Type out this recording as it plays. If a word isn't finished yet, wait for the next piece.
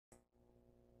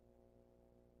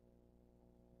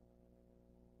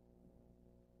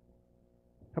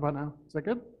How about now? Is that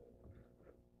good?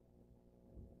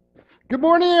 Good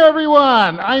morning,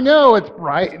 everyone. I know it's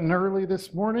bright and early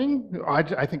this morning.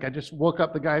 I think I just woke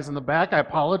up the guys in the back. I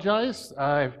apologize.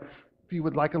 If you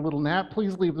would like a little nap,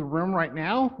 please leave the room right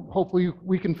now. Hopefully,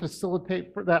 we can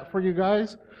facilitate that for you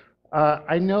guys.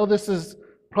 I know this is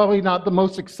probably not the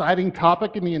most exciting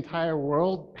topic in the entire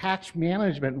world, patch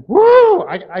management. Woo!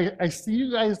 I see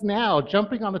you guys now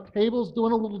jumping on the tables,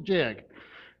 doing a little jig.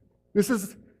 This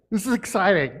is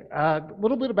exciting. A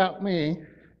little bit about me.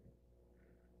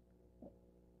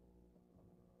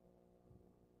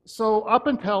 So up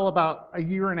until about a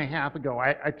year and a half ago,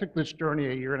 I took this journey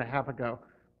a year and a half ago.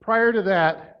 Prior to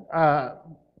that,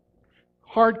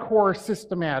 hardcore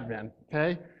system admin,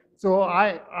 okay? So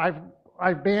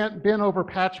I've been over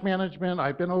patch management.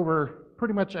 I've been over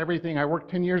pretty much everything. I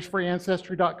worked 10 years for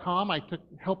Ancestry.com. I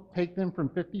helped take them from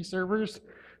 50 servers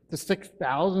to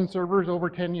 6,000 servers over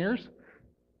 10 years.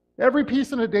 Every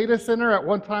piece in a data center at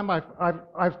one time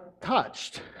I've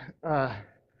touched.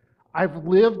 I've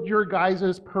lived your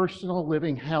guys' personal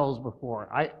living hells before.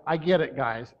 I get it,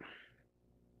 guys.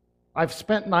 I've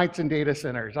spent nights in data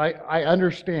centers. I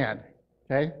understand,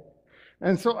 okay?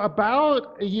 And so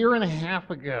about a year and a half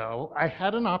ago, I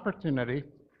had an opportunity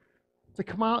to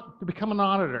come out to become an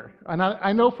auditor. And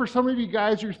I know for some of you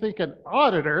guys, you're thinking,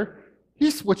 auditor?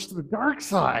 He switched to the dark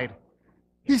side.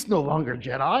 He's no longer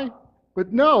Jedi.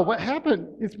 But no, what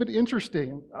happened, it's been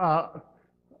interesting.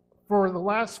 For the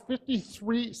last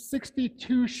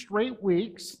 62 straight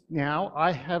weeks now,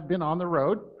 I have been on the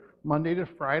road Monday to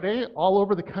Friday, all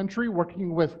over the country,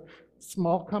 working with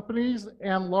small companies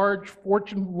and large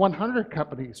Fortune 100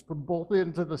 companies from both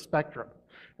ends of the spectrum.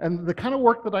 And the kind of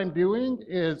work that I'm doing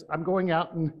is I'm going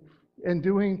out and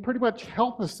doing pretty much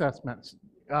health assessments,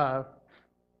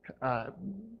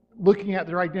 looking at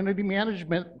their identity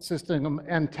management system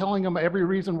and telling them every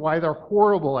reason why they're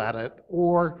horrible at it,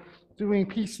 or doing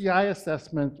PCI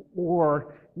assessments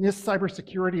or NIST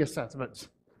cybersecurity assessments.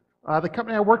 The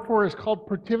company I work for is called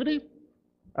Protivity.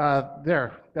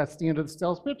 That's the end of the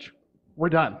sales pitch. We're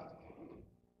done.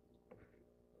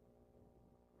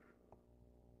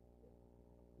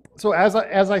 So as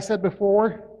I said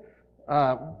before,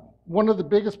 one of the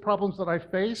biggest problems that I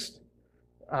faced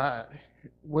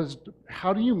was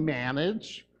how do you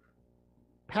manage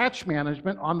patch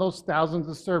management on those thousands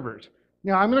of servers?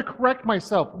 Now, I'm going to correct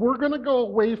myself. We're going to go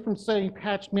away from saying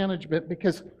patch management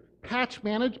because patch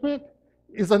management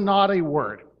is a naughty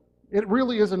word. It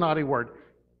really is a naughty word.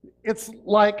 It's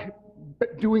like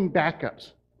doing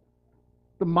backups.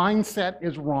 The mindset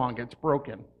is wrong. It's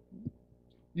broken.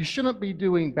 You shouldn't be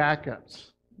doing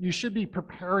backups. You should be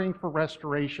preparing for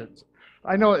restorations.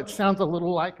 I know it sounds a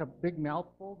little like a big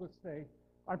mouthful to say,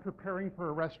 I'm preparing for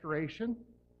a restoration,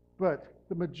 but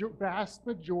the vast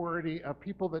majority of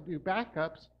people that do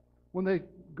backups, when they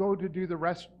go to do the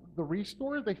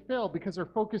restore, they fail because their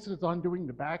focus is on doing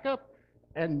the backup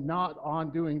and not on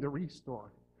doing the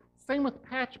restore. Same with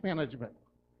patch management.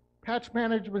 Patch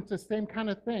management's the same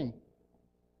kind of thing.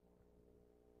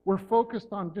 We're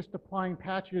focused on just applying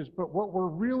patches, but what we're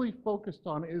really focused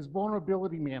on is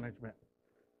vulnerability management.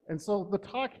 And so the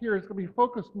talk here is going to be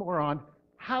focused more on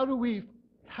how do we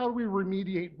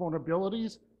remediate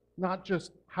vulnerabilities, not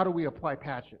just how do we apply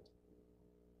patches.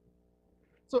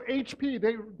 So HP,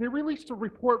 they released a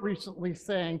report recently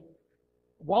saying,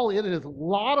 while it is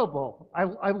laudable,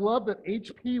 I love that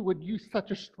HP would use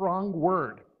such a strong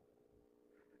word,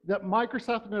 that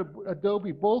Microsoft and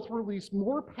Adobe both released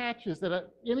more patches than at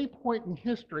any point in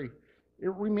history.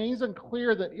 It remains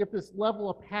unclear that if this level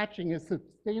of patching is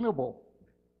sustainable.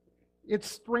 It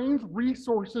strains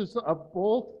resources of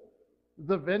both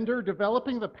the vendor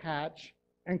developing the patch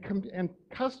and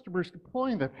customers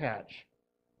deploying the patch.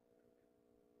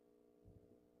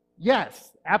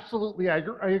 Yes, absolutely, I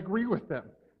agree with them.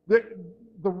 The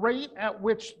rate at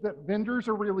which that vendors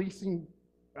are releasing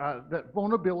that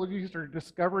vulnerabilities are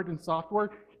discovered in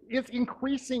software is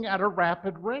increasing at a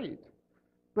rapid rate.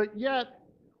 But yet,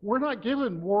 we're not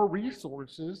given more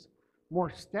resources, more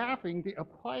staffing to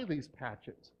apply these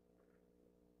patches.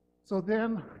 So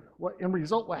then,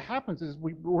 what happens is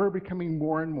we're becoming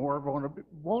more and more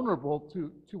vulnerable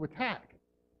to attack.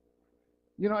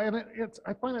 You know, and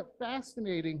I find it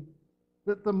fascinating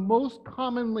that the most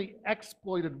commonly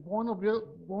exploited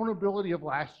vulnerability of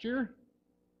last year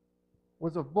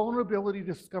was a vulnerability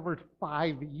discovered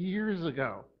 5 years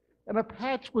ago. And a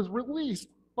patch was released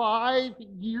 5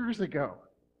 years ago.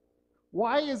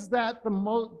 Why is that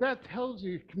that tells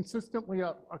you consistently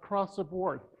across the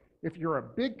board. If you're a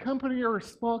big company or a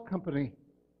small company,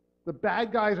 the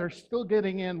bad guys are still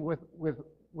getting in with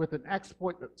an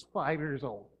exploit that's 5 years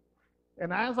old.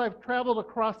 And as I've traveled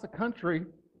across the country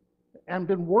and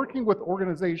been working with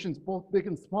organizations, both big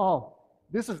and small,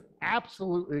 this is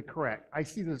absolutely correct. I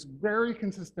see this very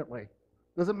consistently.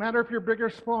 Doesn't matter if you're big or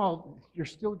small, you're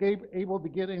still able to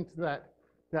get into that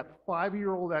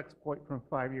 5-year-old exploit from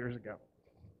 5 years ago.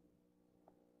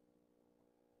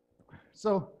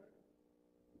 So,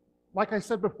 like I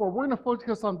said before, we're going to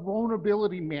focus on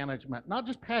vulnerability management, not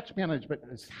just patch management.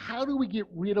 It's how do we get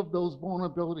rid of those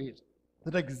vulnerabilities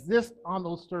that exist on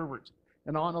those servers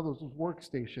and on those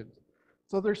workstations.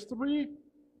 So there's three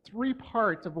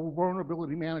parts of a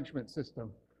vulnerability management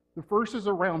system. The first is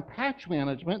around patch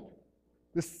management.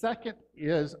 The second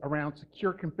is around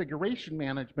secure configuration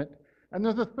management. And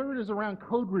then the third is around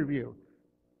code review.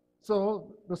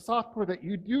 So the software that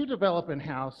you do develop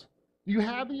in-house, you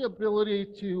have the ability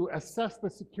to assess the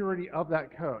security of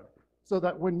that code so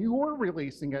that when you are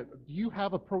releasing it, you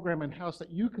have a program in-house that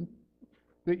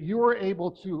you are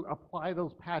able to apply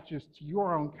those patches to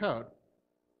your own code.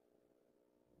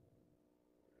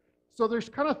 So there's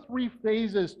kind of 3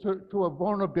 phases to a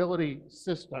vulnerability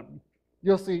system.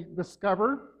 You'll see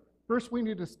discover. First, we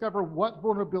need to discover what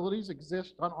vulnerabilities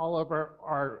exist on all of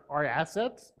our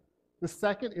assets. The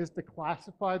second is to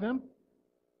classify them.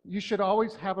 You should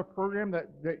always have a program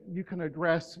that you can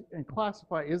address and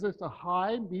classify. Is this a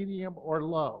high, medium, or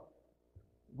low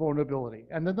vulnerability?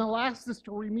 And then the last is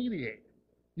to remediate.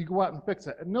 You go out and fix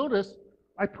it. And notice,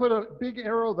 I put a big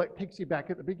arrow that takes you back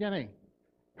at the beginning.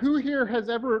 Who here has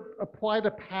ever applied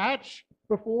a patch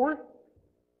before?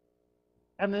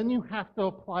 And then you have to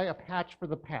apply a patch for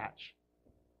the patch.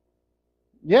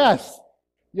 Yes,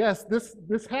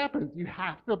 this happens. You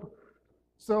have to.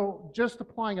 So just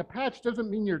applying a patch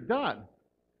doesn't mean you're done.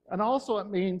 And also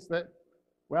it means that,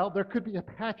 well, there could be a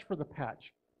patch for the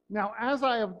patch. Now, as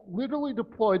I have literally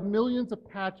deployed millions of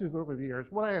patches over the years,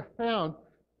 what I have found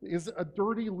is a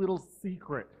dirty little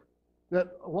secret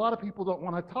that a lot of people don't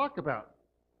want to talk about.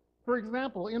 For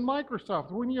example, in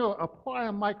Microsoft, when you apply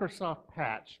a Microsoft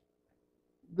patch,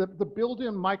 the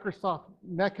built-in Microsoft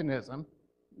mechanism,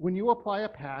 when you apply a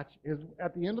patch, is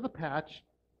at the end of the patch,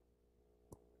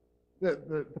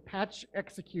 the patch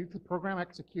executes, the program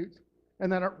executes,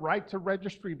 and then it writes a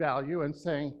registry value and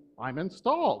saying, I'm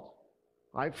installed.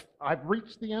 I've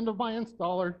reached the end of my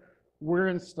installer, we're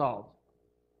installed.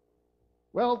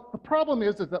 Well, the problem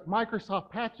is that Microsoft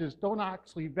patches don't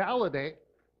actually validate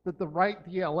that the right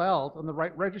DLLs and the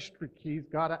right registry keys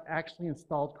got actually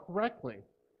installed correctly.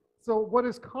 So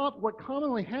what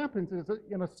commonly happens is that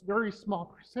in a very small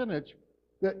percentage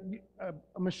that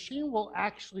a machine will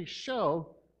actually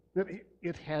show that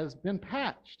it has been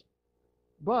patched.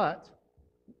 But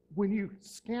when you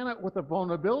scan it with a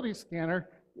vulnerability scanner,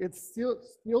 it still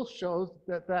shows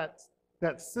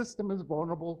that system is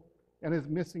vulnerable and is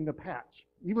missing the patch.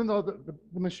 Even though the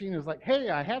machine is like, hey,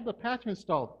 I have the patch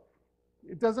installed.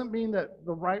 It doesn't mean that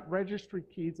the right registry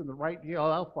keys and the right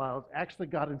DLL files actually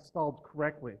got installed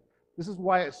correctly. This is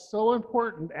why it's so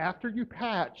important after you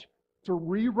patch to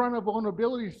rerun a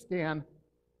vulnerability scan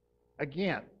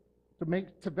again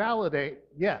to validate,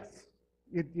 yes,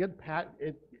 it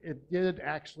did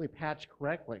actually patch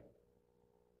correctly.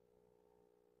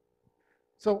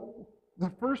 So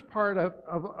the first part of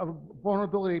a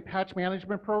vulnerability patch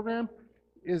management program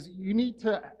is you need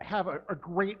to have a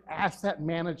great asset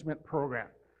management program.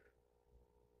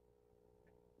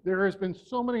 There has been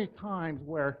so many times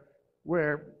where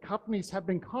companies have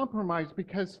been compromised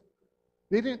because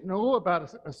they didn't know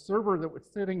about a server that was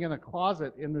sitting in a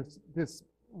closet in this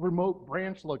remote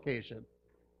branch location.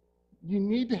 You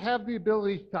need to have the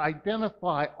ability to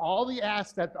identify all the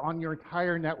assets on your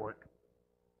entire network.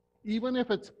 Even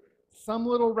if it's some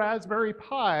little Raspberry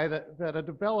Pi that a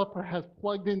developer has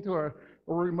plugged into a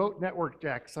remote network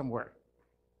jack somewhere.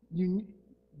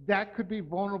 That could be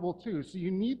vulnerable too. So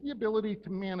you need the ability to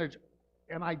manage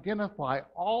and identify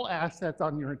all assets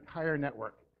on your entire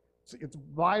network. So it's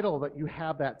vital that you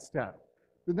have that step.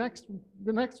 The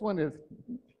next one is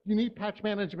you need patch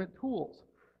management tools.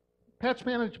 Patch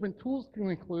management tools can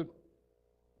include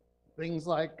things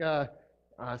like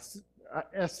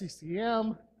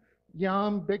SCCM,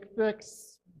 Yum,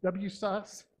 BigFix,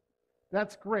 WSUS.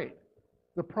 That's great.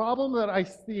 The problem that I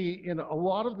see in a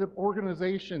lot of the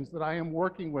organizations that I am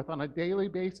working with on a daily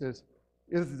basis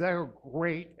is they're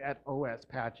great at OS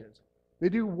patches. They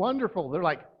do wonderful. They're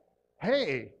like,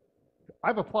 hey,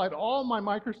 I've applied all my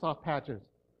Microsoft patches.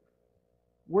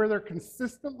 Where they're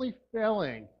consistently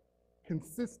failing,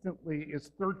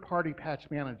 is third-party patch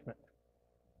management.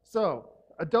 So,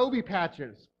 Adobe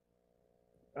patches.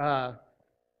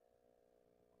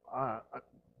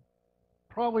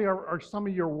 Probably are some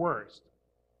of your worst.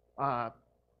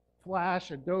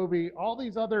 Flash, Adobe, all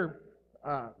these other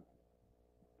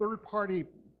third-party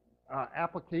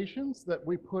applications that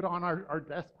we put on our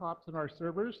desktops and our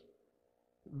servers,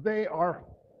 they are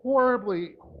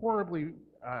horribly, horribly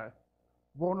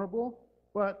vulnerable,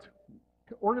 but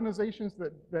organizations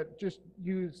that just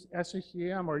use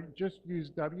SCCM or just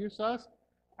use WSUS,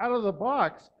 out of the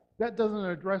box, that doesn't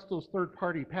address those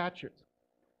third-party patches.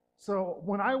 So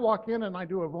when I walk in and I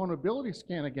do a vulnerability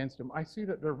scan against them, I see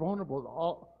that they're vulnerable to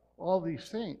all these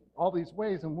things, all these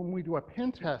ways. And when we do a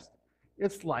pen test,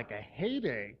 it's like a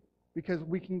heyday because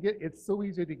we can get, it's so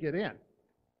easy to get in.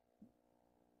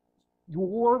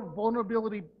 Your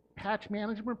vulnerability patch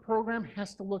management program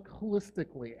has to look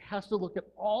holistically. It has to look at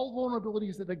all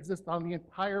vulnerabilities that exist on the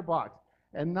entire box,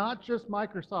 and not just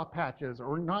Microsoft patches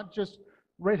or not just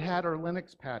Red Hat or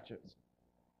Linux patches.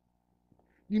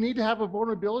 You need to have a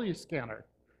vulnerability scanner.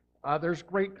 There's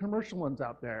great commercial ones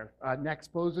out there.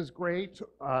 Nexpose is great.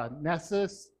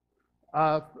 Nessus,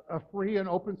 a free and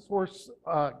open source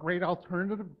great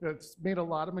alternative that's made a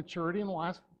lot of maturity in the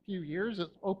last few years is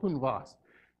OpenVOS.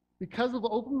 Because of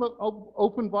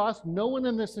OpenVOS, no one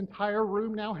in this entire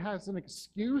room now has an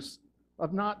excuse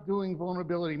of not doing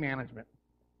vulnerability management.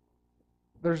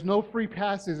 There's no free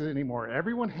passes anymore.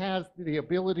 Everyone has the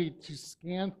ability to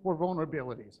scan for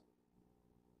vulnerabilities.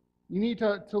 You need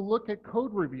to look at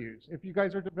code reviews. If you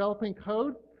guys are developing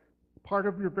code, part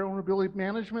of your vulnerability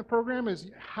management program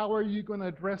is how are you going to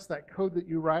address that code that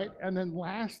you write? And then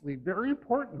lastly, very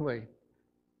importantly,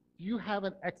 do you have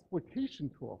an exploitation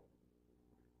tool?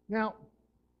 Now,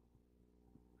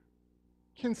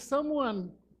 can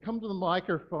someone come to the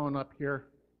microphone up here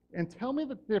and tell me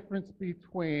the difference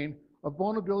between a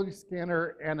vulnerability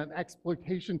scanner and an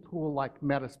exploitation tool like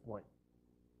Metasploit?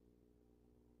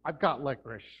 I've got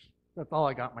licorice. That's all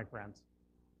I got, my friends.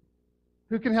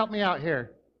 Who can help me out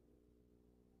here?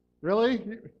 Really?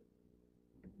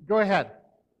 Go ahead.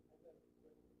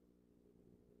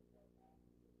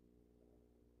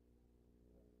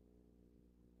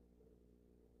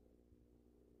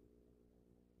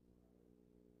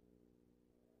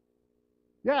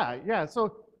 Yeah.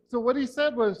 So what he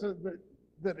said was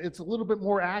that it's a little bit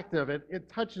more active. It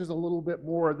touches a little bit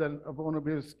more than a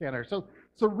vulnerability scanner. So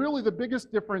really the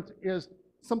biggest difference is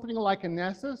something like a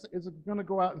Nessus is going to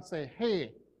go out and say,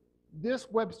 hey, this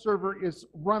web server is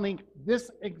running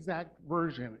this exact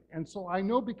version. And so I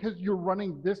know because you're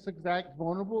running this exact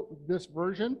this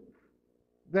version,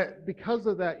 that because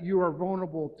of that, you are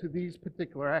vulnerable to these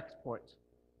particular exploits.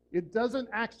 It doesn't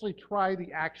actually try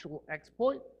the actual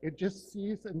exploit. It just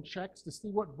sees and checks to see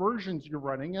what versions you're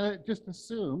running, and it just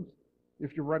assumes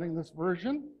if you're running this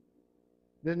version,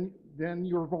 then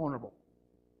you're vulnerable.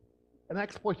 An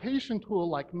exploitation tool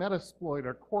like Metasploit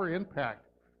or Core Impact,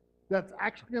 that's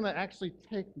actually going to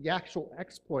take the actual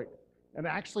exploit and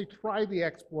actually try the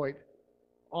exploit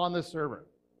on the server.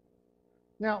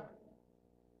 Now,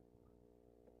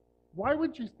 why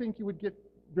would you think you would get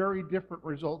very different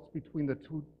results between the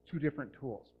two different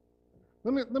tools?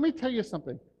 Let me tell you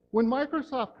something. When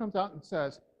Microsoft comes out and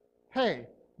says, hey,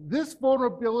 this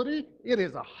vulnerability, it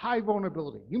is a high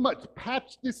vulnerability. You must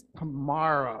patch this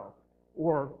tomorrow,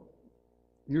 or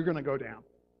you're going to go down.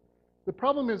 The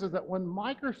problem is that when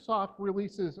Microsoft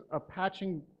releases a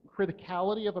patching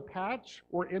criticality of a patch,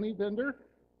 or any vendor,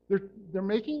 they're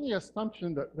making the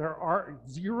assumption that there are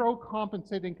zero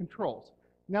compensating controls.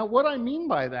 Now, what I mean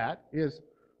by that is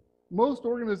most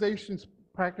organizations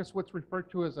practice what's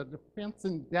referred to as a defense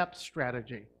in depth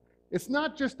strategy. It's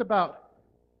not just about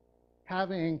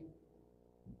having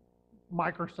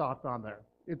Microsoft on there.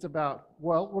 It's about,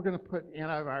 well, we're going to put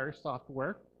antivirus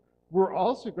software. We're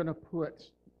also going to put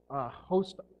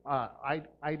Host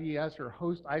IDS or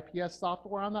Host IPS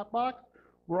software on that box.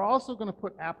 We're also going to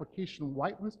put application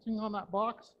whitelisting on that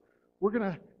box. We're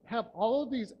going to have all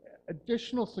of these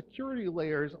additional security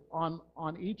layers on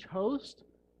each host.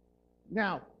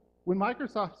 Now, when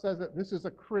Microsoft says that this is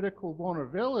a critical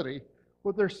vulnerability,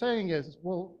 what they're saying is,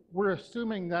 well, we're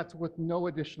assuming that's with no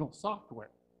additional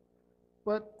software.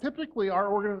 But typically,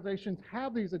 our organizations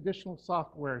have these additional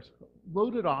softwares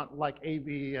loaded on, like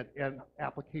AV and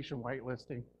application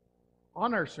whitelisting,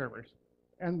 on our servers.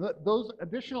 And those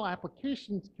additional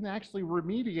applications can actually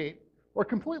remediate or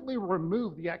completely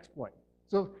remove the exploit.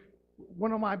 So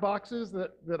one of my boxes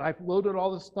that I've loaded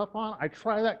all this stuff on, I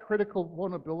try that critical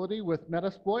vulnerability with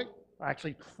Metasploit. I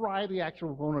actually try the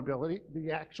actual vulnerability,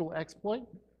 the actual exploit,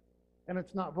 and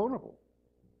it's not vulnerable.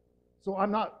 So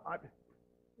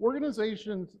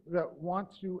organizations that want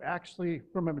to actually,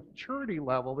 from a maturity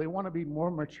level, they want to be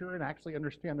more mature and actually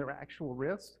understand their actual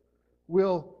risks,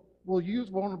 will use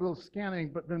vulnerability scanning,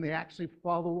 but then they actually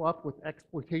follow up with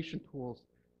exploitation tools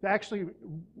to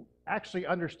actually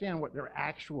understand what their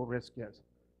actual risk is.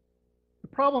 The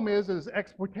problem is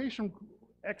exploitation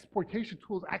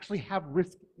tools actually have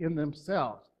risk in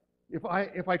themselves. If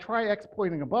I try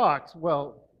exploiting a box,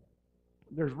 well,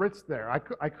 there's risk there.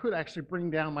 I could actually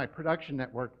bring down my production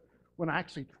network when I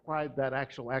actually tried that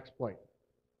actual exploit.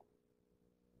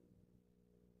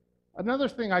 Another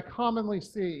thing I commonly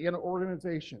see in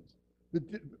organizations,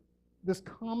 this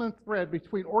common thread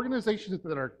between organizations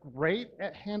that are great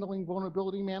at handling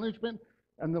vulnerability management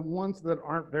and the ones that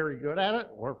aren't very good at it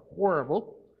or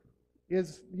horrible,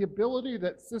 is the ability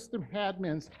that system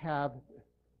admins have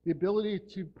the ability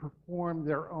to perform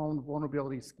their own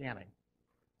vulnerability scanning.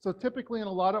 So typically in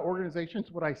a lot of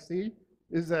organizations, what I see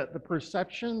is that the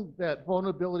perception that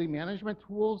vulnerability management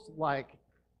tools like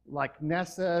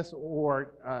Nessus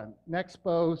or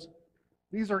Nexpose,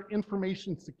 these are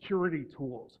information security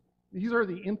tools. These are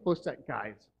the InfoSec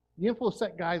guys. The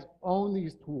InfoSec guys own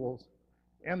these tools,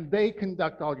 and they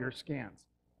conduct all your scans.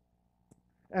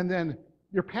 And then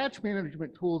your patch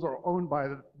management tools are owned by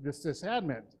the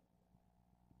sysadmins.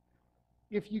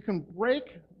 If you can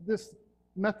break this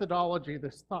methodology,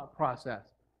 this thought process,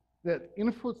 that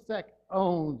InfoSec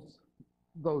owns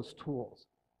those tools,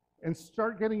 and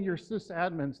start getting your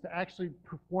sysadmins to actually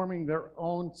performing their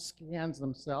own scans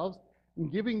themselves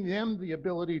and giving them the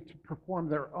ability to perform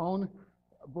their own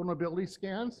vulnerability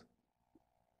scans,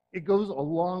 it goes a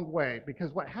long way,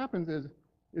 because what happens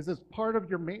is as part of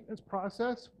your maintenance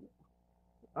process,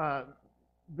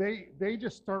 they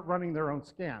just start running their own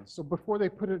scans. So before they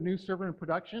put a new server in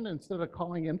production, instead of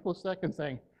calling InfoSec and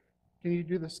saying, can you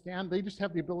do the scan, they just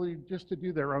have the ability just to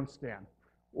do their own scan.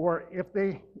 Or if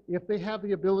they have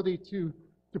the ability to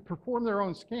perform their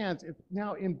own scans, it's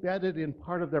now embedded in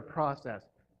part of their process.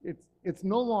 It's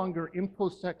no longer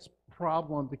InfoSec's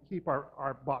problem to keep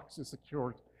our boxes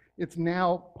secure. It's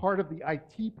now part of the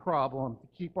IT problem to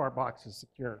keep our boxes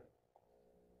secure.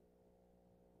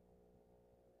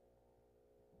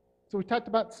 So we talked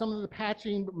about some of the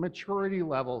patching maturity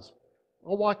levels.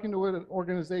 I'll walk into an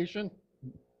organization,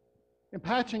 and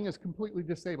patching is completely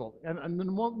disabled. And the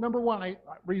number one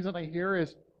reason I hear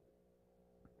is,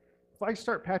 if I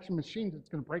start patching machines, it's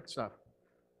going to break stuff.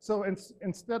 So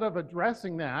instead of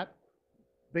addressing that,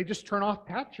 they just turn off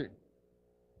patching.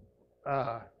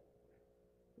 The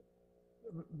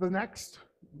next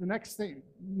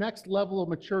level of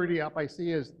maturity up I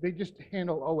see is they just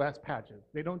handle OS patches.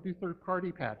 They don't do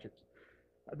third-party patches.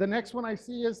 The next one I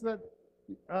see is that,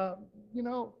 you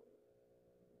know,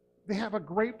 they have a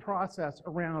great process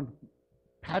around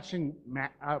patching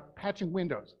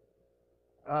Windows.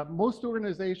 Most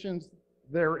organizations,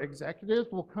 their executives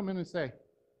will come in and say,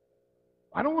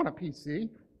 I don't want a PC,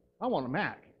 I want a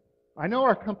Mac. I know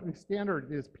our company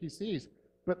standard is PCs,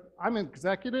 but I'm an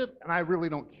executive and I really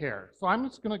don't care. So I'm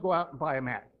just going to go out and buy a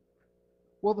Mac.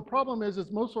 Well, the problem is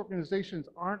most organizations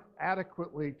aren't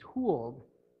adequately tooled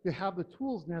to have the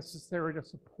tools necessary to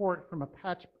support, from a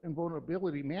patch and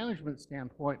vulnerability management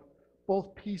standpoint,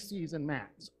 both PCs and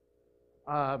Macs.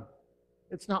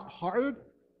 It's not hard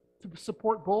to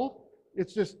support both.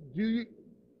 It's just, do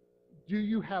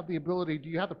you have the ability, do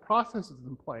you have the processes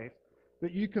in place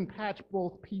that you can patch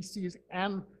both PCs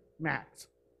and Macs?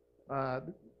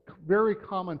 Very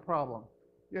common problem.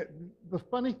 The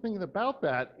funny thing about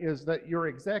that is that your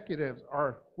executives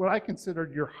are what I consider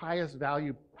your highest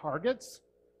value targets.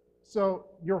 So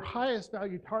your highest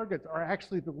value targets are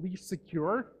actually the least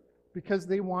secure, because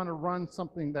they want to run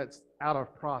something that's out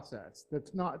of process,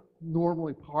 that's not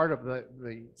normally part of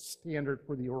the standard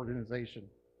for the organization.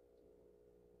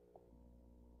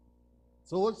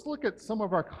 So let's look at some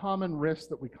of our common risks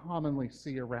that we commonly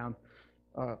see around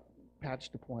patch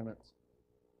deployments.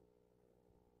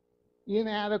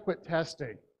 Inadequate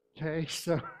testing, okay?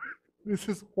 So this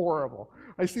is horrible.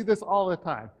 I see this all the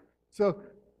time. So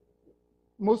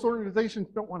most organizations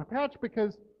don't want to patch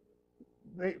because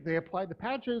they applied the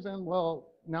patches and, well,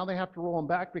 now they have to roll them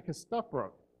back because stuff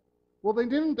broke. Well, they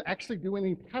didn't actually do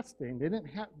any testing.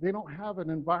 They don't have an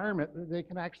environment that they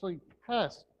can actually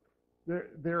test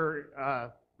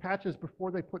their patches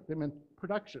before they put them in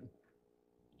production.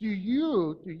 Do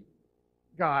you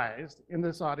guys in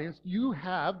this audience, you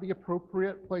have the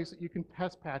appropriate place that you can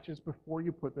test patches before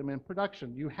you put them in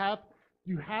production? You have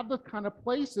the kind of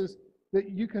places that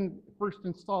you can first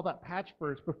install that patch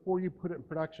first before you put it in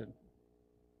production.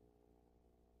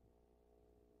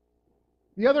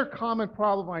 The other common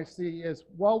problem I see is,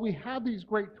 while we have these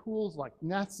great tools like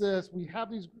Nessus, we have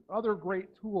these other great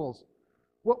tools,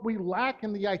 what we lack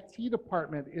in the IT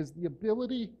department is the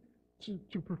ability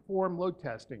to perform load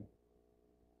testing.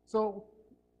 So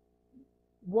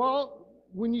while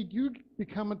when you do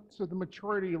become to the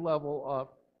maturity level of,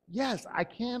 yes, I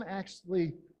can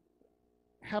actually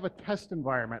have a test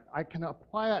environment. I can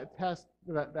apply that test,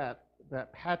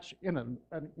 that patch in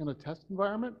a test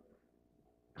environment.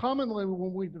 Commonly,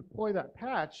 when we deploy that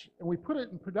patch and we put it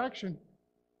in production,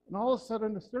 and all of a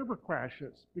sudden the server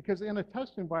crashes, because in a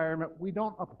test environment, we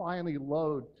don't apply any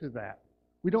load to that.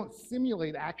 We don't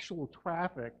simulate actual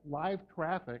traffic, live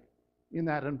traffic in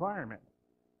that environment.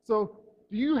 So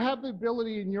do you have the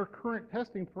ability in your current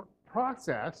testing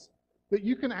process that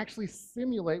you can actually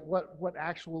simulate what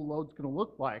actual load's going to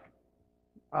look like?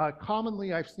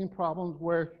 Commonly, I've seen problems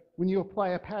where when you apply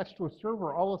a patch to a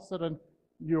server, all of a sudden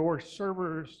your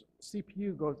server's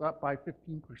CPU goes up by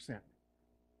 15%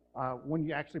 when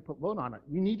you actually put load on it.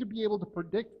 You need to be able to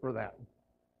predict for that.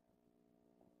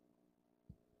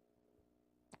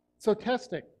 So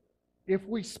testing. If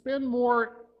we spend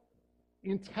more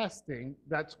in testing,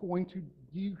 that's going to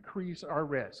decrease our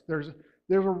risk. There's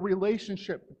a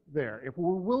relationship there. If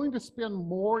we're willing to spend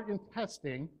more in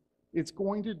testing, it's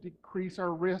going to decrease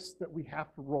our risk that we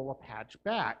have to roll a patch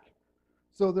back.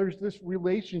 So there's this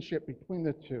relationship between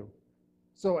the two.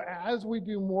 So as we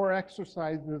do more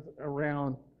exercises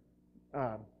around,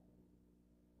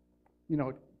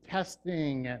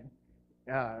 testing, and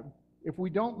if we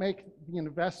don't make the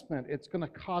investment, it's going to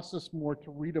cost us more to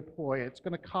redeploy. It's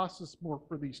going to cost us more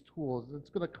for these tools. It's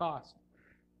going to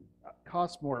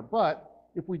cost more. But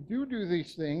if we do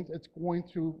these things, it's going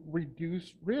to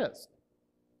reduce risk.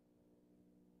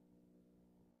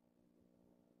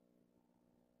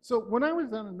 So when I was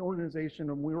in an organization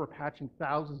and we were patching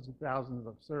thousands and thousands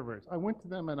of servers, I went to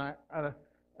them and I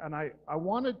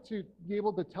wanted to be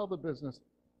able to tell the business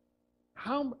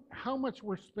how much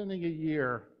we're spending a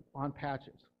year on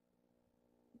patches.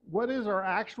 What is our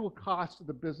actual cost to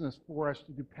the business for us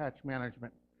to do patch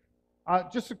management?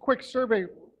 Just a quick survey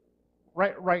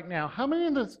right now. How many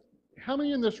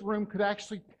in this room could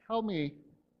actually tell me?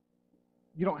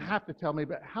 You don't have to tell me,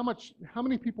 but how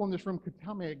many people in this room could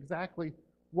tell me exactly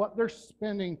what they're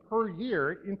spending per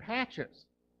year in patches?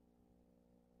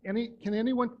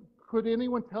 Could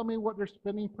anyone tell me what they're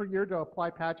spending per year to apply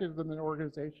patches in an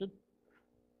organization?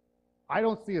 I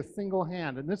don't see a single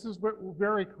hand, and this is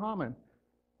very common.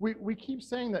 We keep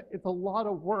saying that it's a lot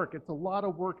of work, it's a lot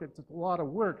of work, it's a lot of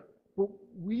work, but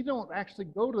we don't actually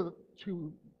go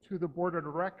to the board of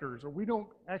directors, or we don't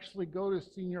actually go to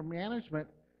senior management,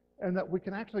 and that we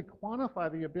can actually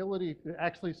quantify the ability to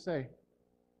actually say,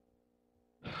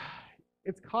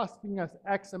 it's costing us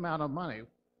X amount of money.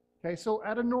 Okay, so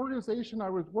at an organization I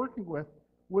was working with,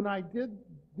 when I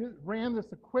ran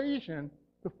this equation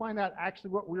to find out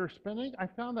actually what we were spending, I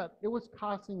found that it was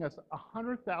costing us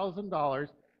 $100,000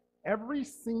 every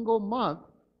single month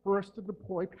for us to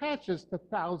deploy patches to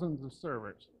thousands of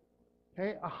servers.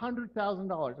 Okay,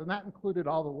 $100,000, and that included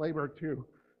all the labor to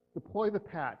deploy the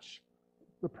patch,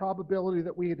 the probability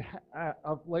that we had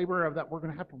of labor of that we're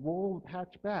going to have to roll the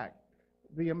patch back,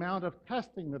 the amount of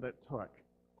testing that it took,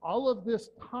 all of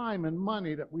this time and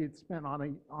money that we had spent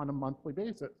on a monthly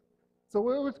basis.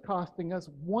 So it was costing us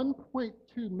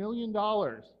 $1.2 million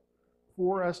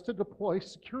for us to deploy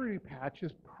security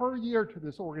patches per year to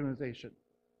this organization.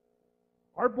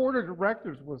 Our board of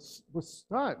directors was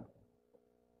stunned.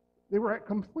 They were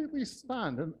completely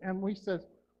stunned, and we said,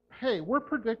 hey, we're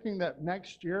predicting that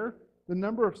next year, the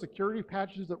number of security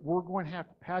patches that we're going to have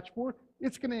to patch for,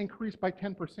 it's going to increase by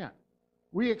 10%.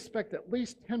 We expect at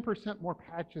least 10% more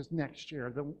patches next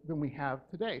year than we have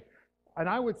today. And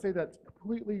I would say that's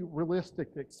completely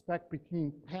realistic to expect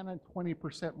between 10 and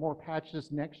 20% more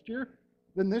patches next year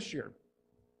than this year.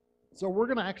 So we're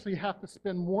going to actually have to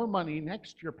spend more money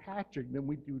next year patching than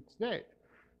we do today.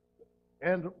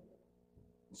 And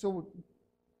so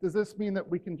does this mean that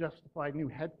we can justify new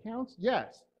headcounts?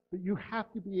 Yes, but you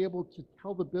have to be able to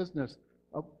tell the business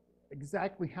of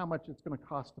exactly how much it's going to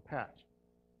cost to patch.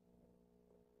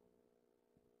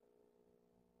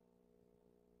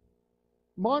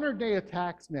 Modern day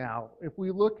attacks now, if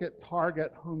we look at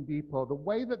Target, Home Depot, the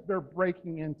way that they're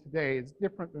breaking in today is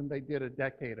different than they did a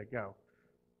decade ago.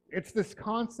 It's this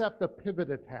concept of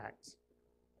pivot attacks.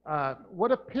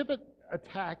 What a pivot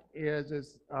attack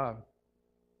is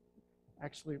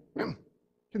actually,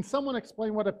 can someone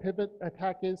explain what a pivot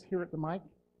attack is here at the mic?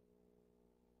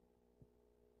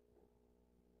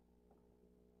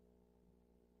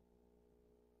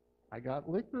 I got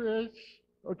licorice.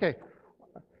 Okay.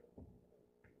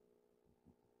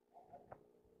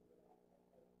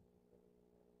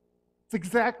 It's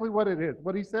exactly what it is.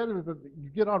 What he said is that you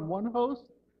get on one host,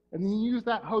 and then you use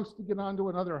that host to get onto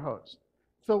another host.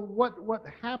 So what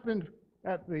happened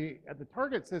at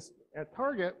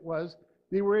Target was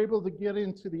They were able to get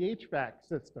into the HVAC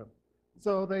system.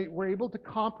 So they were able to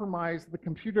compromise the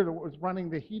computer that was running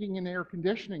the heating and air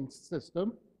conditioning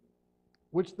system,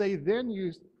 which they then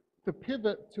used to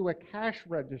pivot to a cash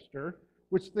register,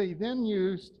 which they then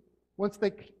used, once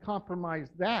they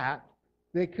compromised that,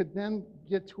 they could then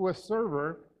get to a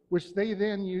server, which they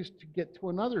then used to get to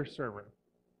another server.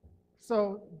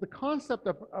 So the concept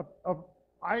of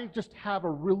I just have a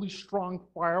really strong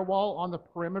firewall on the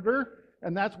perimeter,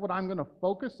 and that's what I'm going to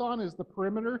focus on is the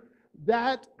perimeter.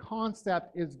 That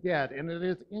concept is dead, and it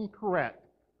is incorrect.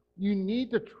 You need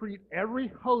to treat every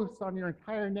host on your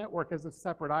entire network as a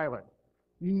separate island.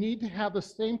 You need to have the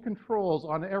same controls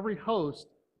on every host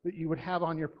that you would have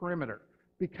on your perimeter,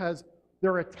 because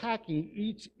they're attacking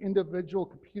each individual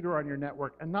computer on your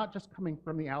network and not just coming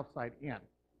from the outside in.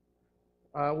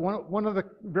 One of the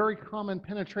very common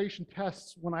penetration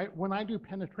tests, when I do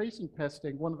penetration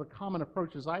testing, one of the common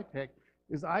approaches I take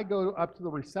is I go up to the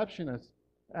receptionist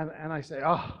and I say,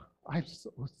 oh, I'm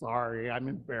so sorry, I'm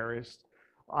embarrassed.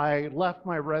 I left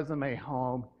my resume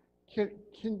home.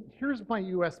 Here's my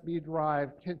USB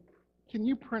drive. Can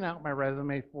you print out my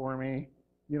resume for me?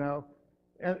 You know,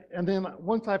 and then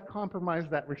once I've compromised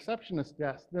that receptionist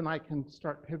desk, then I can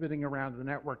start pivoting around the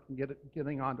network and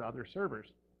getting onto other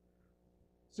servers.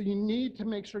 So you need to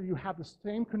make sure you have the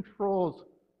same controls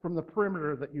from the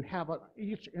perimeter that you have on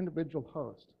each individual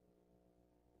host.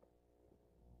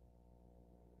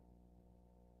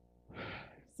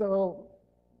 So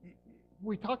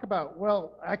we talk about,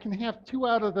 well, I can have 2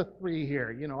 out of the 3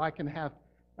 here. You know, I can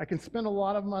spend a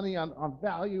lot of money on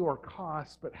value or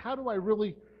cost, but how do I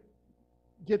really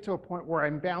get to a point where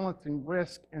I'm balancing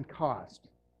risk and cost?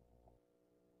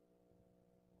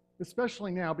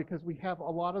 Especially now, because we have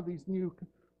a lot of these new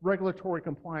regulatory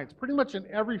compliance. Pretty much in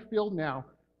every field now,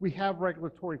 we have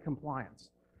regulatory compliance.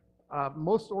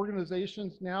 Most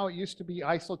organizations now, it used to be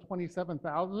ISO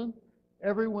 27000.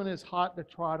 Everyone is hot to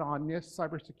trot on NIST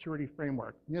cybersecurity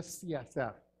framework, NIST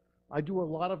CSF. I do a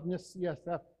lot of NIST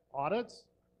CSF audits.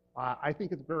 I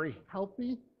think it's very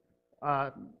healthy.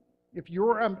 If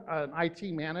you're an IT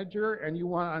manager and you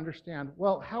want to understand,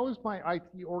 well, how is my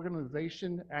IT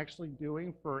organization actually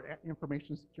doing for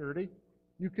information security?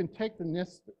 You can take the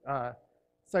NIST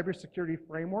cybersecurity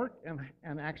framework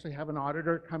and actually have an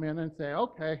auditor come in and say,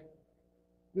 okay,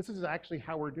 this is actually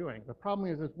how we're doing. The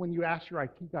problem is when you ask your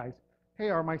IT guys, hey,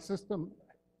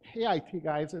 IT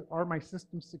guys, are my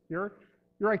systems secure?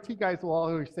 Your IT guys will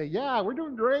always say, yeah, we're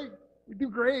doing great. We do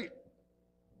great.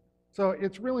 So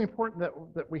it's really important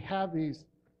that we have these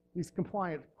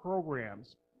compliance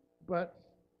programs. But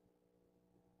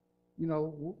you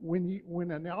know,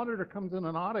 when an auditor comes in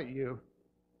and audit you,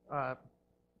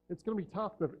 it's going to be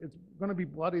tough. It's going to be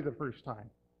bloody the first time.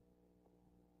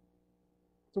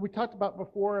 So we talked about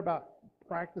before about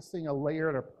practicing a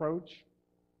layered approach.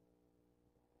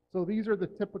 So these are the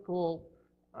typical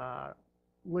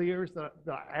layers that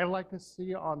I like to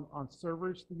see on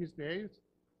servers these days,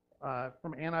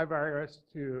 from antivirus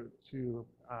to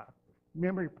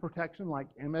memory protection like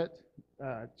Emmet,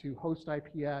 to Host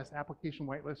IPS, application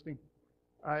whitelisting.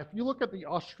 If you look at the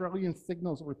Australian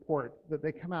Signals report that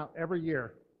they come out every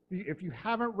year, if you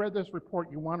haven't read this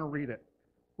report, you want to read it.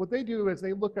 What they do is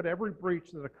they look at every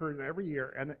breach that occurs every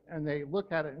year, and they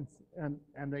look at it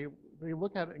and they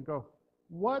look at it and go,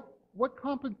 what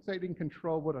compensating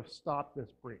control would have stopped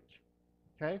this breach?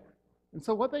 Okay, and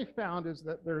so what they found is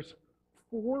that there's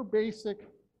 4 basic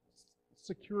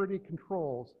security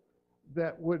controls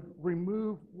that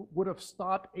would have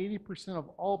stopped 80% of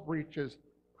all breaches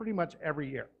pretty much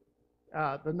every year.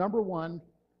 The number one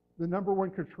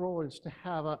control is to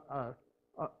have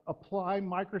apply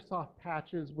Microsoft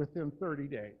patches within 30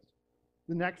 days.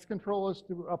 The next control is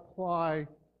to apply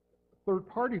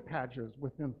third-party patches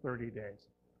within 30 days.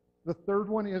 The third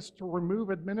one is to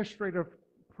remove administrative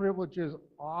privileges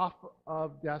off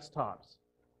of desktops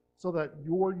so that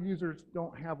your users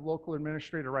don't have local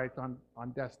administrator rights on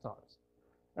desktops.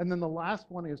 And then the last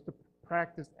one is to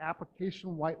practice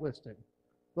application whitelisting.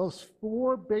 Those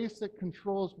 4 basic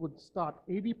controls would stop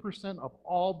 80% of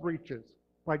all breaches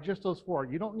by just those 4.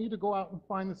 You don't need to go out and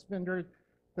find this vendor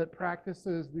that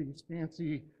practices these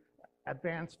fancy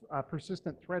advanced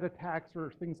persistent threat attacks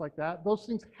or things like that. Those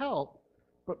things help,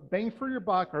 but bang for your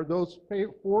buck are those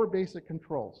 4 basic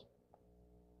controls.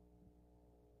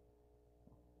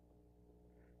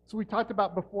 So we talked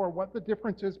about before what the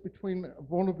difference is between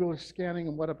vulnerability scanning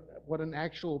and what an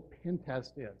actual pen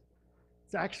test is.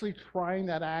 It's actually trying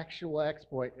that actual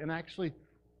exploit and actually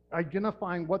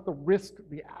identifying what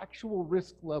the actual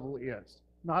risk level is,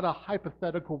 not a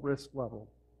hypothetical risk level.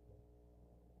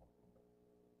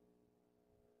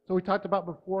 So we talked about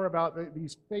before about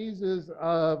these phases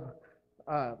of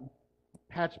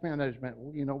patch management.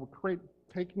 You know,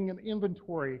 taking an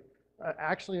inventory,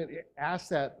 actually an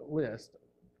asset list,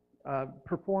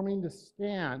 performing the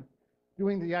scan,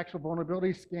 doing the actual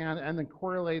vulnerability scan, and then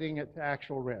correlating it to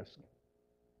actual risk.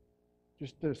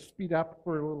 Just to speed up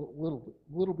for a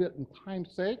little bit in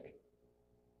time's sake.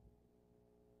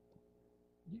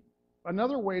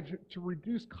 Another way to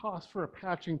reduce costs for a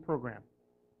patching program,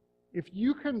 if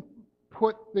you can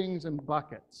put things in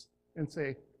buckets and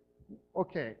say,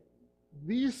 okay,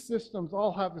 these systems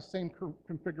all have the same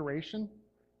configuration.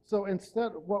 So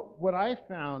instead, what I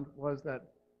found was that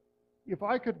if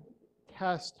I could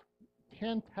test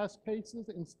 10 test cases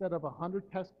instead of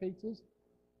 100 test cases,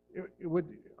 it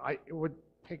would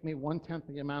take me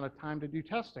 1/10 the amount of time to do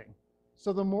testing.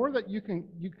 So the more that you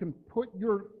can put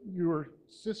your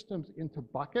systems into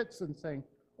buckets and saying,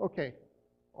 okay,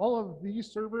 all of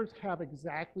these servers have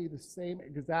exactly the same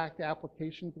exact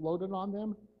applications loaded on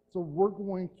them. So we're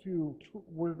going to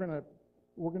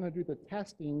do the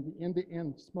testing, the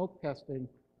end-to-end smoke testing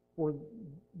for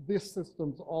this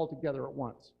systems all together at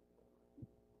once.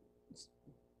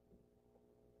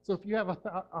 So if you have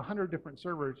 100 different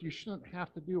servers, you shouldn't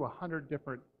have to do 100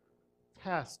 different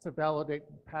tests to validate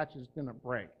the patch is going to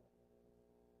break.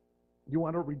 You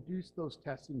want to reduce those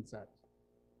testing sets.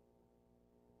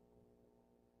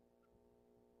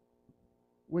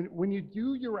 When you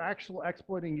do your actual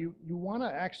exploiting, you want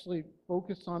to actually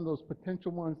focus on those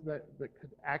potential ones that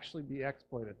could actually be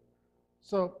exploited.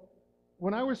 So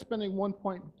when I was spending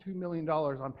 $1.2 million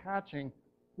on patching,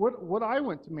 what I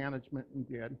went to management and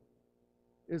did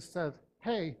is says,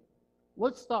 hey,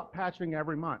 let's stop patching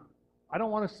every month. I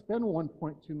don't want to spend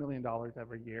 $1.2 million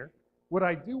every year. What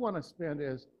I do want to spend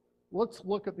is, let's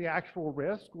look at the actual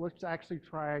risk. Let's actually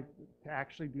try to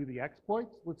actually do the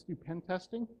exploits. Let's do pen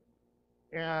testing.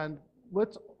 And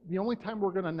the only time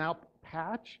we're going to now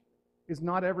patch is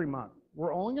not every month.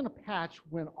 We're only going to patch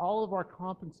when all of our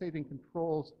compensating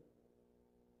controls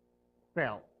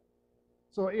fail.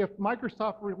 So if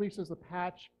Microsoft releases a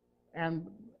patch and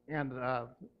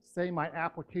say my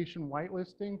application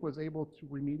whitelisting was able to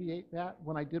remediate that,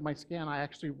 when I did my scan, I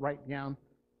actually write down,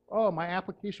 oh, my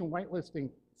application whitelisting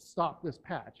stopped this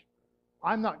patch.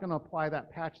 I'm not going to apply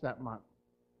that patch that month.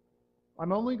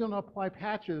 I'm only going to apply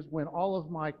patches when all of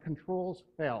my controls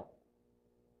fail.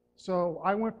 So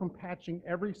I went from patching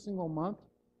every single month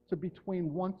to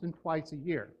between once and twice a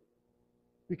year.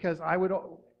 Because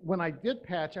when I did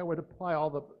patch, I would apply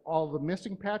all the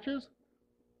missing patches,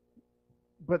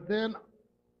 but then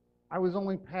I was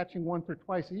only patching once or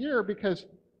twice a year because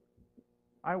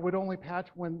I would only patch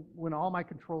when all my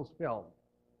controls failed.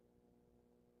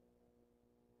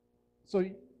 So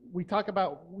we talk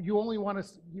about you only want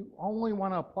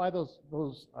to apply those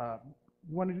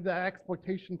you want to do that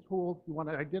exploitation tool. You want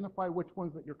to identify which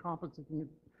ones that your compensating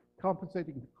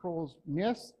controls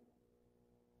miss.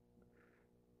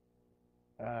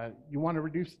 You want to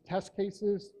reduce the test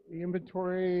cases, the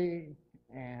inventory,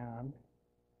 and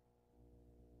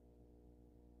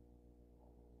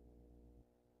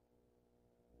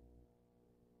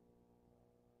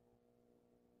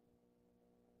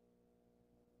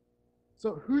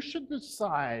so who should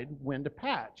decide when to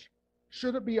patch?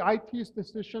 Should it be IT's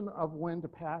decision of when to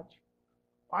patch?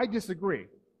 I disagree.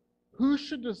 Who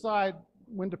should decide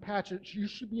when to patch it? You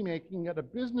should be making it a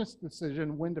business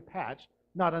decision when to patch,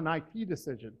 not an IT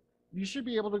decision. You should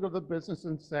be able to go to the business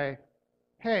and say,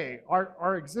 hey,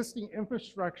 our existing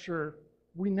infrastructure,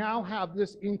 we now have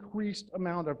this increased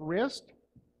amount of risk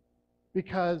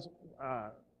because,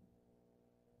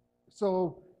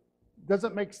 so does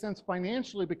it make sense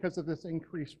financially because of this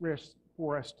increased risk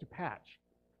for us to patch?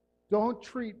 Don't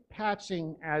treat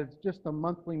patching as just a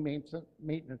monthly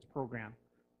maintenance program.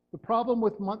 The problem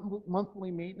with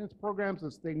monthly maintenance programs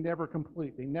is they never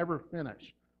complete, they never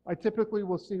finish. I typically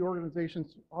will see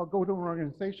organizations, I'll go to an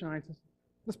organization and I say,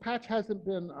 this patch hasn't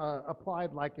been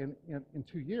applied like in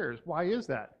 2 years. Why is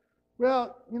that?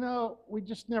 Well, you know, we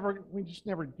just never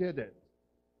did it.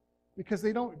 Because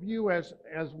they don't view as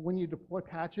when you deploy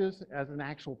patches as an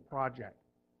actual project.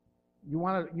 You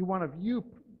want to view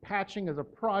patching as a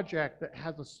project that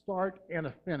has a start and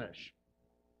a finish.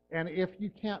 And if you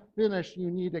can't finish, you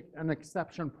need an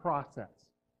exception process.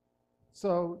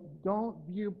 So don't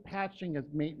view patching as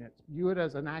maintenance. View it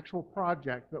as an actual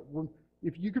project that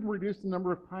if you can reduce the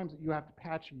number of times that you have to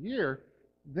patch a year,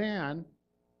 then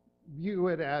view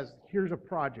it as here's a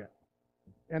project.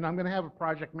 And I'm going to have a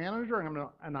project manager,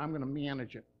 and I'm going to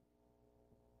manage it.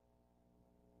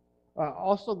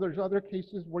 Also, there's other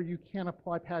cases where you can't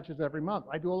apply patches every month.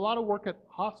 I do a lot of work at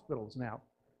hospitals now,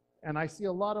 And I see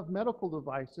a lot of medical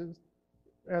devices,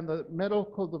 and the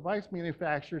medical device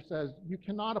manufacturer says, you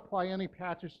cannot apply any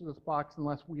patches to this box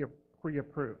unless we are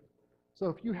pre-approved. So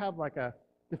if you have like a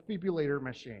defibrillator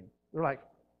machine, they're like,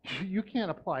 you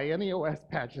can't apply any OS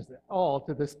patches at all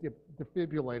to this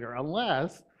defibrillator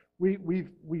unless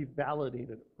we've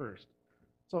validated it first.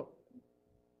 So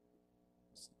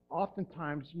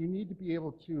oftentimes you need to be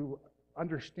able to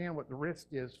understand what the risk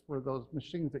is for those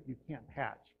machines that you can't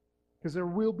patch, because there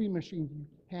will be machines you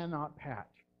cannot patch.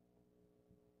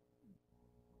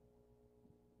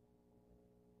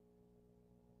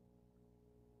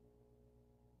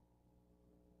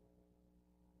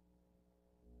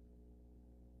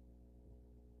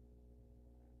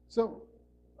 So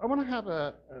I want to have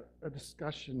a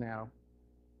discussion now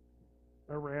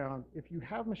around, if you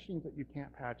have machines that you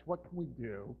can't patch, what can we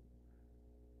do?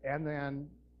 And then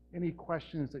any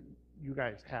questions that you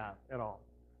guys have at all.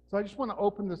 So I just want to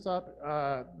open this up.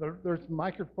 There's a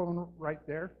microphone right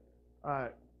there.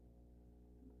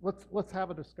 Let's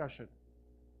have a discussion.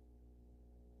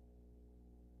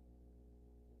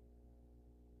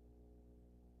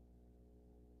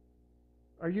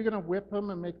 Are you going to whip them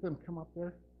and make them come up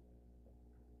there?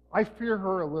 I fear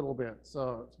her a little bit,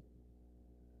 so.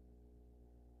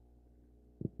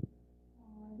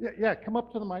 Yeah, come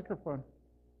up to the microphone.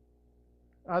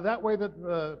 That way that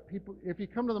the people, if you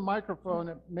come to the microphone,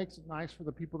 it makes it nice for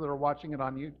the people that are watching it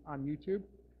on YouTube.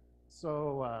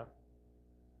 So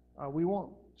we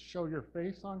won't show your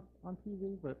face on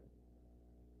TV, but.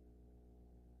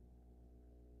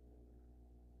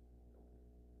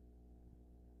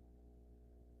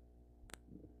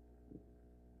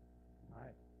 Hi.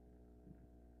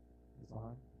 Is this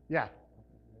on? Yeah.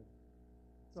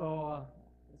 So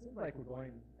it seems like we're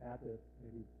going at this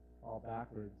maybe all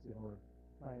backwards. You know,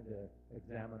 we're trying to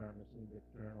examine our machines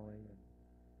externally,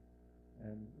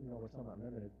 and you know, we're somewhat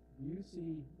limited. Do you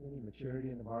see any maturity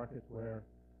in the market where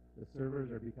the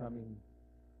servers are becoming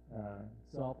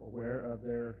self-aware of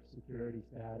their security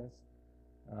status,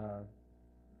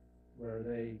 where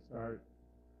they start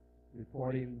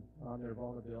reporting on their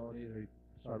vulnerability, they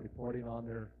start reporting on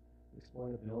their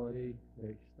exploitability,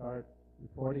 they start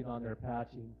reporting on their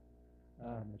patching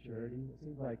maturity? It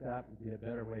seems like that would be a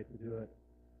better way to do it,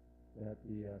 that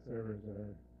the servers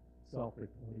are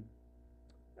self-reporting.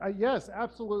 Yes,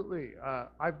 absolutely.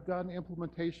 I've done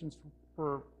implementations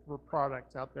for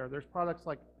products out there. There's products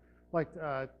like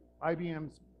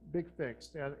IBM's Big Fix,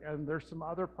 and there's some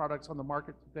other products on the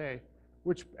market today,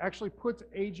 which actually puts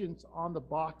agents on the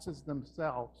boxes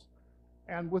themselves.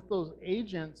 And with those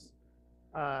agents,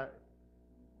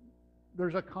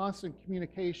 there's a constant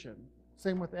communication.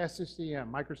 Same with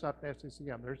SCCM, Microsoft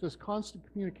SCCM. There's this constant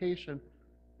communication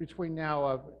between now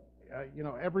of, you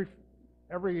know, every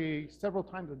several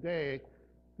times a day,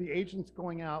 the agent's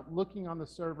going out, looking on the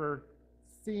server,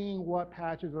 seeing what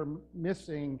patches are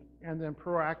missing, and then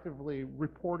proactively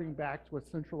reporting back to a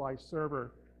centralized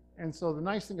server. And so the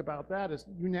nice thing about that is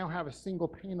you now have a single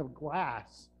pane of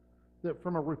glass that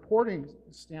from a reporting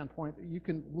standpoint, you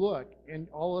can look and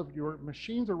all of your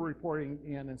machines are reporting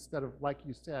in instead of, like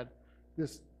you said,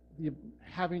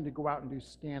 having to go out and do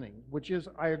scanning, which is,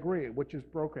 I agree, which is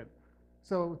broken.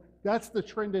 So that's the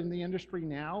trend in the industry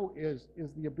now is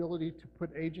the ability to put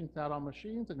agents out on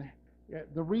machines. And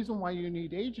the reason why you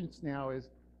need agents now is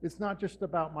it's not just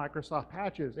about Microsoft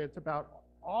patches, it's about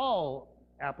all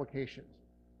applications.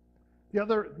 The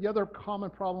other common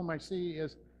problem I see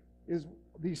is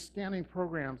these scanning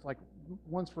programs, like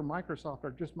ones from Microsoft,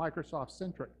 are just Microsoft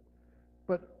centric.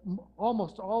 But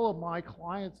almost all of my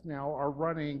clients now are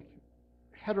running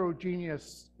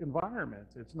heterogeneous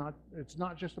environments. It's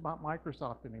not just about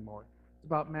Microsoft anymore. It's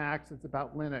about Macs, it's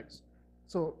about Linux.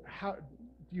 So how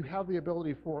do you have the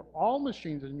ability for all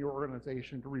machines in your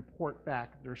organization to report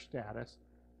back their status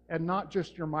and not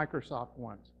just your Microsoft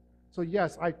ones? So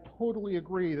yes, I totally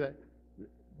agree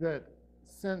that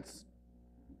since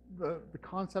the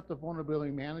concept of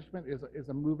vulnerability management is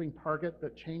a moving target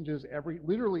that changes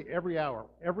literally every hour.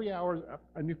 Every hour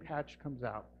a new patch comes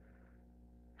out.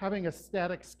 Having a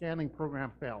static scanning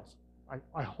program fails.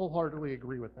 I wholeheartedly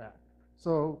agree with that.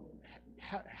 So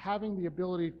having the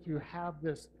ability to have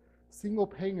this single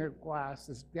pane of glass,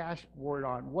 this dashboard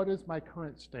on what is my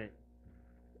current state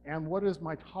and what is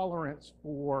my tolerance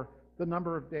for the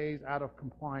number of days out of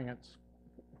compliance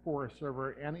for a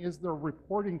server, and is there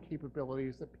reporting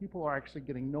capabilities that people are actually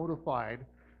getting notified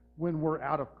when we're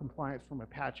out of compliance from a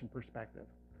patching perspective,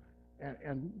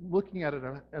 and looking at it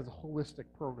as a holistic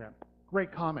program.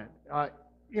 Great comment.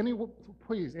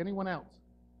 Please, anyone else?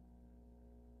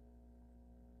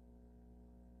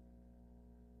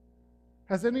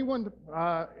 Is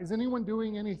anyone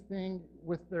doing anything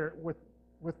with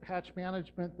with patch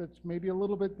management that's maybe a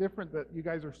little bit different that you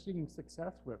guys are seeing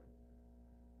success with?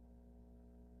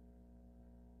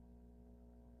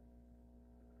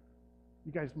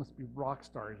 You guys must be rock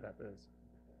stars at this.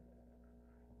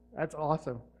 That's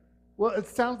awesome. Well, it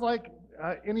sounds like,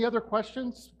 any other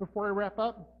questions before I wrap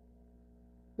up?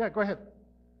 Yeah, go ahead.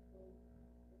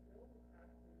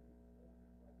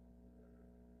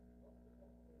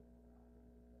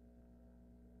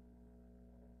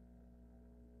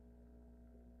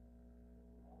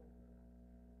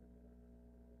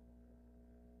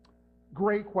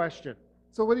 Great question.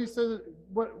 So what he said,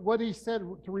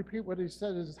 to repeat what he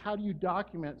said, is how do you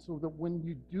document so that when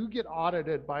you do get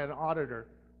audited by an auditor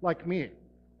like me,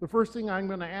 the first thing I'm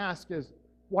going to ask is,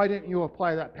 why didn't you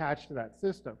apply that patch to that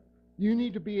system? You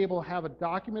need to be able to have a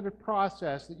documented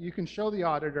process that you can show the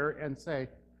auditor and say,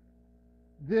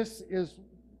 this is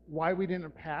why we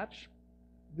didn't patch.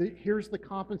 Here's the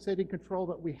compensating control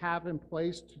that we have in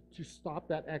place to stop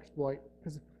that exploit.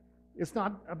 Because it's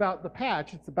not about the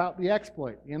patch, it's about the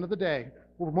exploit. At the end of the day,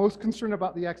 we're most concerned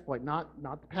about the exploit, not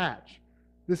the patch.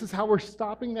 This is how we're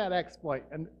stopping that exploit,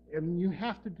 and you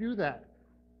have to do that.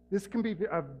 This can be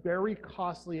a very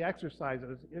costly exercise.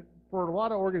 For a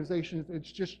lot of organizations, it's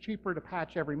just cheaper to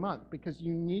patch every month because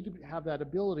you need to have that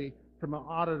ability from an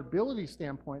auditability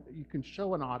standpoint that you can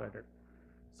show an auditor.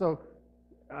 So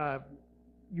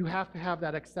you have to have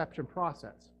that exception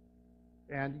process,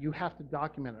 and you have to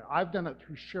document it. I've done it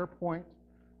through SharePoint.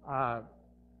 I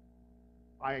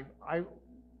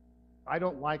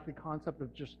don't like the concept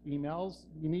of just emails.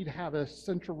 You need to have a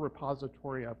central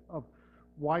repository of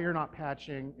why you're not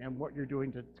patching and what you're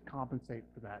doing to compensate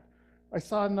for that. I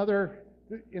saw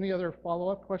any other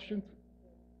follow-up questions?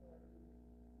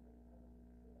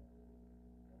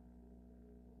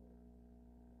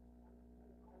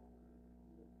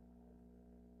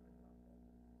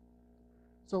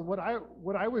 So what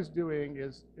I was doing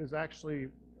is actually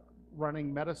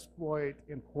running Metasploit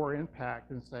and Core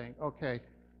Impact and saying, okay,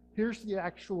 here's the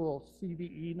actual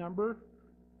CVE number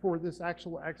for this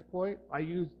actual exploit. I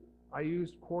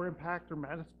used Core Impact or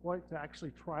Metasploit to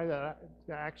actually try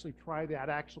that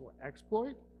actual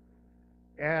exploit.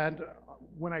 And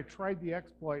when I tried the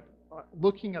exploit,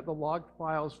 looking at the log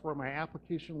files for my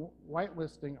application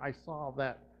whitelisting, I saw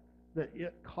that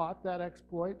it caught that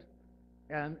exploit,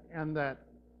 and that.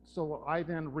 So I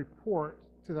then report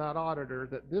to that auditor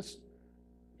that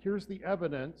here's the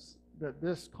evidence that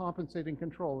this compensating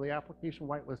control, the application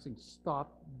whitelisting,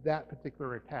 stopped that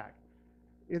particular attack.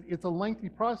 It's a lengthy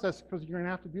process because you're going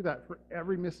to have to do that for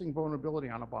every missing vulnerability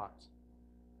on a box.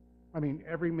 I mean,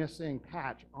 every missing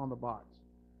patch on the box.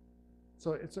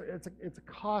 So it's a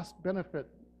cost-benefit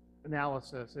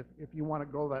analysis if you want to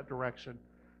go that direction.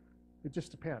 It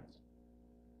just depends.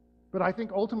 But I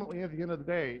think ultimately, at the end of the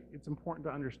day, it's important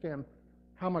to understand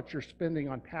how much you're spending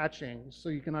on patching so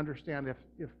you can understand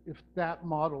if that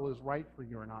model is right for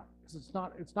you or not. Because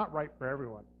it's not right for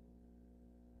everyone.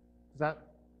 There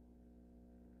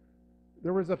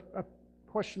was a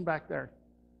question back there.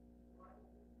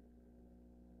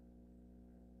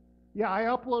 Yeah, I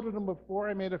uploaded them before.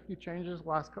 I made a few changes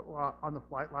on the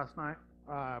flight last night.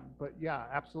 But yeah,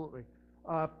 absolutely.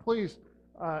 Please,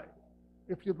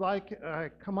 if you'd like,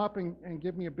 come up and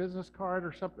give me a business card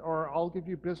or something, or I'll give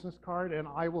you a business card and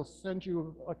I will send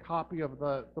you a copy of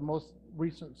the most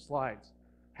recent slides.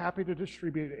 Happy to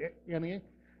distribute any.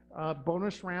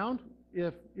 Bonus round,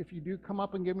 if you do come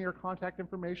up and give me your contact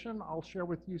information, I'll share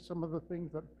with you some of the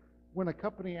things that when a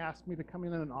company asks me to come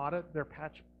in and audit their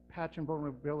patch and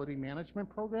vulnerability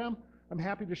management program, I'm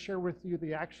happy to share with you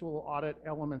the actual audit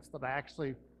elements that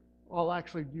I'll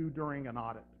actually do during an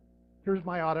audit. Here's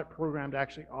my audit program to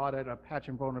actually audit a patch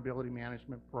and vulnerability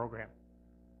management program.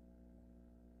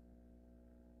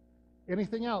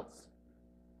 Anything else?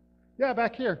 Yeah,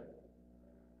 back here.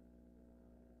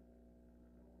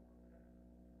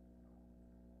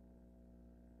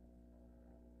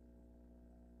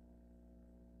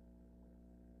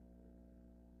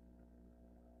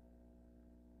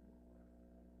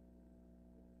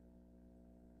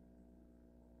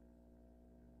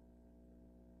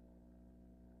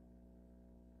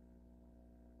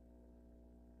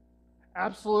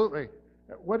 Absolutely.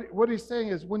 What he's saying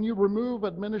is when you remove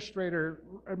administrative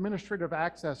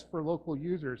access for local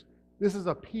users, this is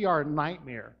a PR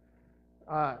nightmare.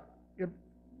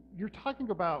 You're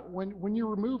talking about when you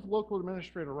remove local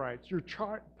administrator rights, you're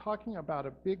talking about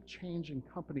a big change in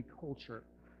company culture.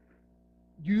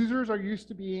 Users are used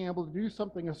to being able to do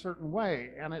something a certain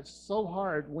way, and it's so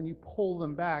hard when you pull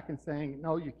them back and saying,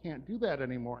 no, you can't do that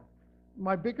anymore.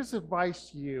 my biggest advice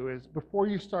to you is before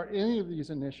you start any of these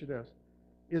initiatives,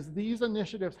 is these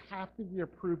initiatives have to be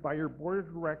approved by your board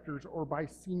of directors or by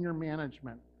senior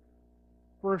management.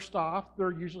 First off,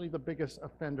 they're usually the biggest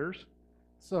offenders.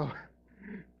 So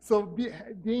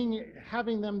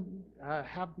having them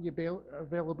have the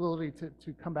availability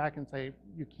to come back and say,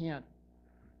 you can't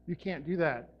do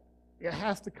that. It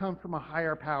has to come from a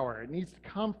higher power. It needs to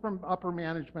come from upper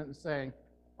management and saying,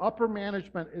 upper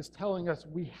management is telling us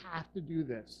we have to do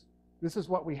this. This is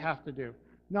what we have to do.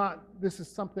 Not, this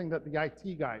is something that the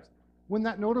IT guys. When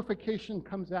that notification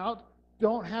comes out,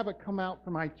 don't have it come out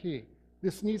from IT.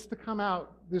 This needs to come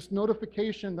out, this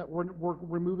notification that we're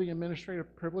removing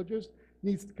administrative privileges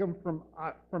needs to come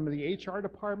from the HR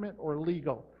department or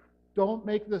legal. Don't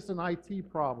make this an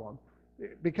IT problem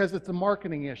because it's a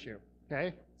marketing issue,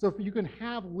 okay? So if you can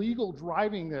have legal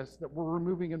driving this, that we're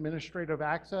removing administrative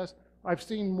access, I've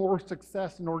seen more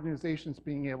success in organizations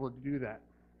being able to do that.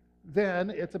 Then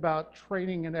it's about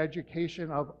training and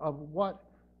education of what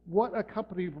a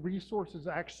company resource is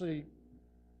actually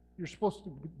you're supposed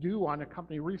to do on a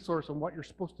company resource and what you're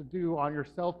supposed to do on your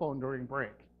cell phone during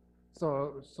break.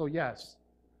 So yes,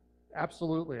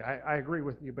 absolutely, I agree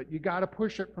with you, but you got to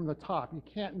push it from the top. You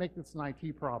can't make this an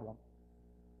IT problem.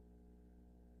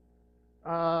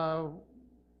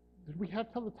 Did we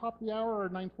have till the top of the hour or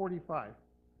 9:45?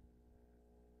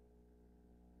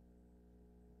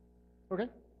 Okay.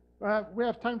 We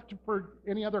have time for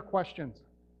any other questions.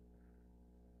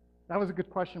 That was a good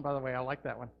question, by the way. I like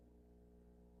that one.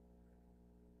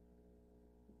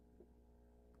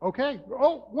 Okay.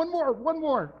 Oh, one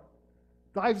more.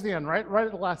 Dives in right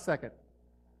at the last second.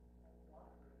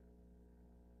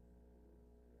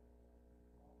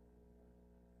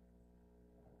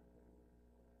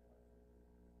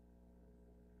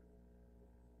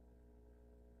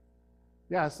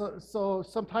 Yeah, so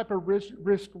some type of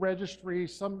risk registry,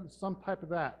 some type of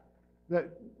that.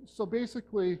 So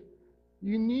basically,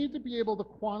 you need to be able to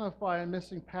quantify a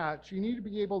missing patch. You need to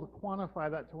be able to quantify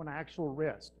that to an actual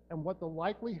risk and what the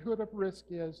likelihood of risk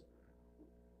is.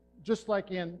 Just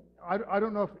like in, I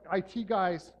don't know if IT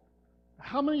guys,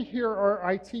 how many here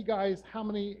are IT guys? How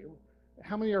many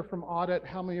are from audit?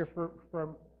 How many are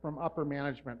from upper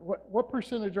management? What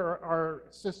percentage are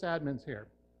sysadmins here?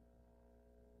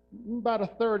 About a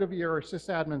third of you are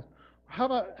sysadmins. How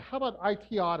about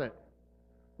IT audit?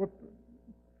 What,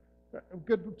 a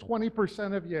good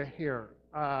 20% of you here.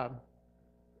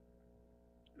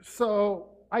 So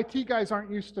IT guys aren't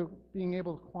used to being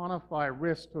able to quantify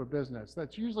risk to a business.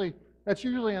 That's usually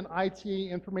an IT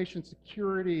information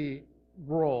security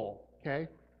role. Okay.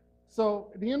 So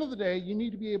at the end of the day, you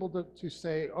need to be able to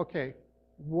say, okay,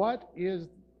 what is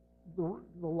the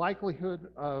likelihood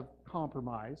of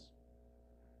compromise?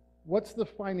 What's the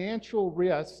financial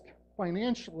risk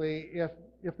financially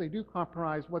if they do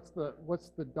compromise? What's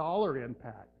the dollar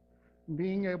impact?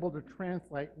 Being able to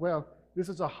translate, well, this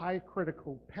is a high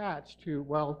critical patch to,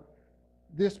 well,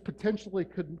 this potentially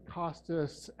could cost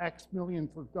us X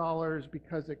millions of dollars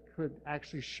because it could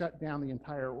actually shut down the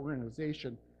entire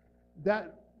organization.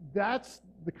 That's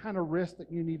the kind of risk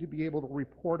that you need to be able to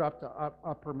report up to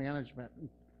upper management,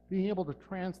 being able to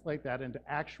translate that into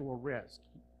actual risk.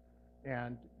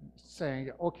 And saying,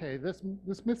 okay, this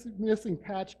missing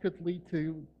patch could lead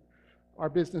to our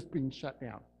business being shut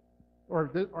down, or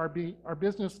our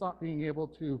business not being able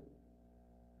to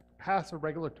pass a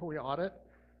regulatory audit,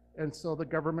 and so the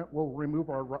government will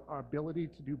remove our ability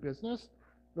to do business.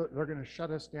 They're going to shut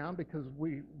us down because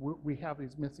we have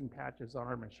these missing patches on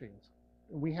our machines,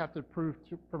 and we have to prove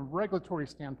from a regulatory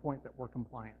standpoint that we're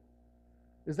compliant.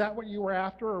 Is that what you were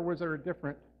after, or was there a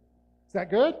different? Is that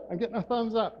good? I'm getting a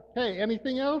thumbs up. Okay,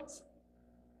 anything else?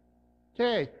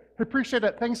 Okay, appreciate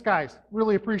it. Thanks, guys.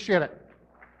 Really appreciate it.